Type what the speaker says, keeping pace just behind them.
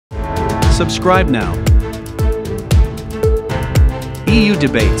Subscribe now. EU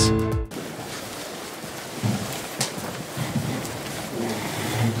Debates.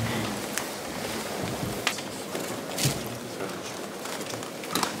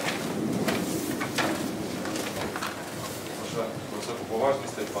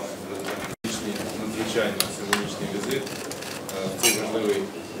 Високоповажність, пане президент, надзвичайно символічний візит в цей важливий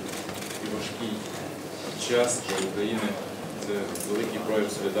і важкий час для України. Це великий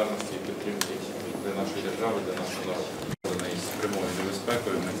прояв солідарності і підтримки для нашої держави, для нашого народу. З прямою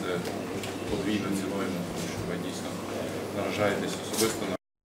небезпекою ми це подвійно цінуємо, тому що ви дійсно наражаєтесь особисто на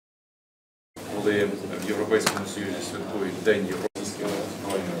коли в Європейському Союзі святкують День європейських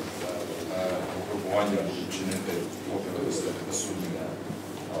збройних випробувань, будуть чинити опір без сумніву.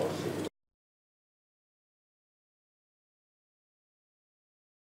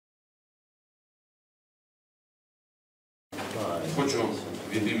 Хочу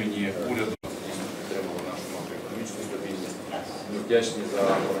від імені уряду підтримувати нашу макроекономічну стабільність. Ми вдячні за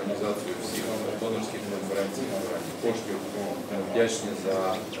організацію всіх донорських конференцій, коштів. Ми вдячні за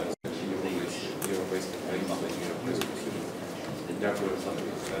європейських країн, Європейського Союзу. Дякую, пане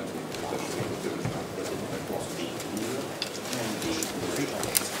президенте, за те, що ви хотіли з нами працювати.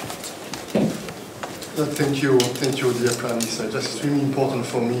 Thank you, dear Prime Minister. It's extremely important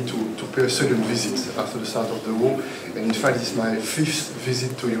for me to pay a second visit after the start of the war, and in fact it's my 5th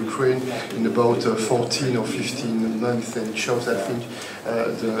visit to Ukraine in about 14 or 15 months, and it shows, I think,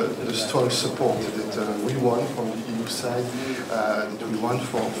 the strong support that we want from the EU side, that we want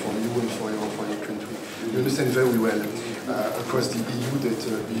for you and for your country. We understand very well across the EU that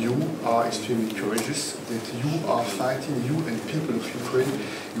you are extremely courageous, that you are fighting, you and people of Ukraine,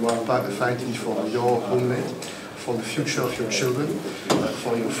 you are fighting for your homeland, for the future of your children,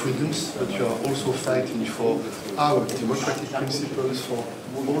 for your freedoms, but you are also fighting for our democratic principles, for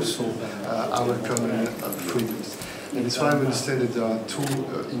also our common freedoms. And that's why I understand that there are two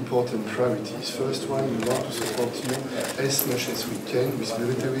important priorities. First one, we want to support you as much as we can with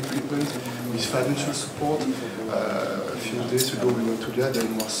military equipment, with financial support. A few days ago we were together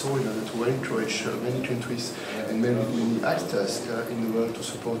in Warsaw in order to encourage many countries and many actors in the world to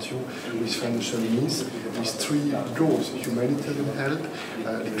support you with financial means, with 3 goals: humanitarian help,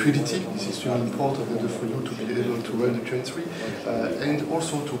 liquidity, this is extremely important in order for you to be able to run the country, and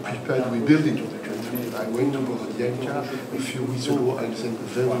also to prepare the rebuilding of the country. I went to Odessa a few weeks ago. I understand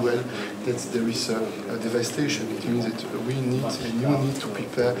very well that there is a devastation. It means that we need and you need to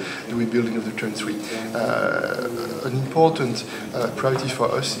prepare the rebuilding of the country. An important priority for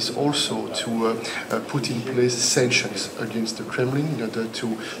us is also to put in place sanctions against the Kremlin in order to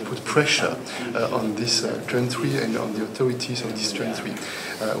put pressure on this country and on the authorities of this country.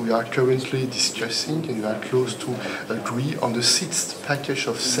 We are currently discussing and we are close to agree on the 6th package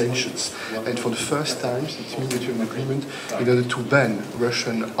of sanctions, and for the first time it means that you have an agreement in order to ban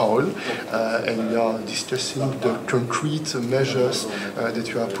Russian oil, and we are discussing the concrete measures that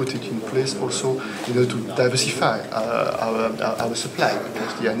you are putting in place also in order to diversify our supply,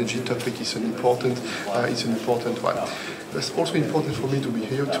 because the energy topic is an important one. It's also important for me to be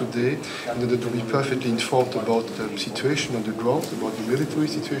here today in order to be perfectly informed about the situation on the ground, about the military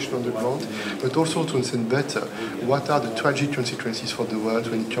situation on the ground, but also to understand better what are the tragic consequences for the world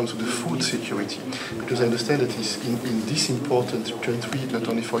when it comes to the food security. Because I understand that it's in this important country, not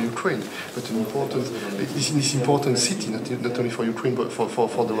only for Ukraine, but in this important city, not only for Ukraine, but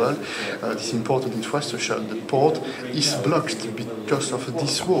for the world, this important infrastructure, the port is blocked because of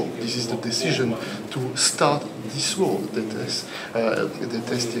this war. This is the decision to start this war that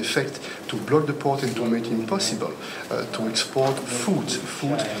has the effect to block the port and to make it impossible to export food,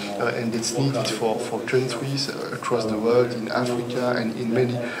 and that's needed for countries across the world, in Africa and in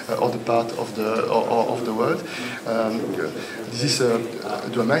many other parts of the world. This is a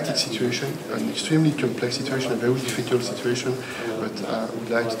dramatic situation, an extremely complex situation, a very difficult situation, but I would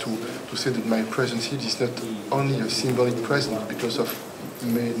like to say that my presence here is not only a symbolic presence because of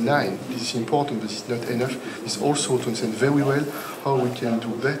May 9. This is important, but it's not enough. It's also to understand very well how we can do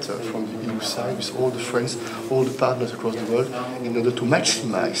better from the EU side with all the friends, all the partners across the world in order to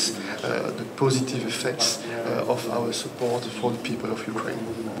maximize the positive effects of our support for the people of Ukraine.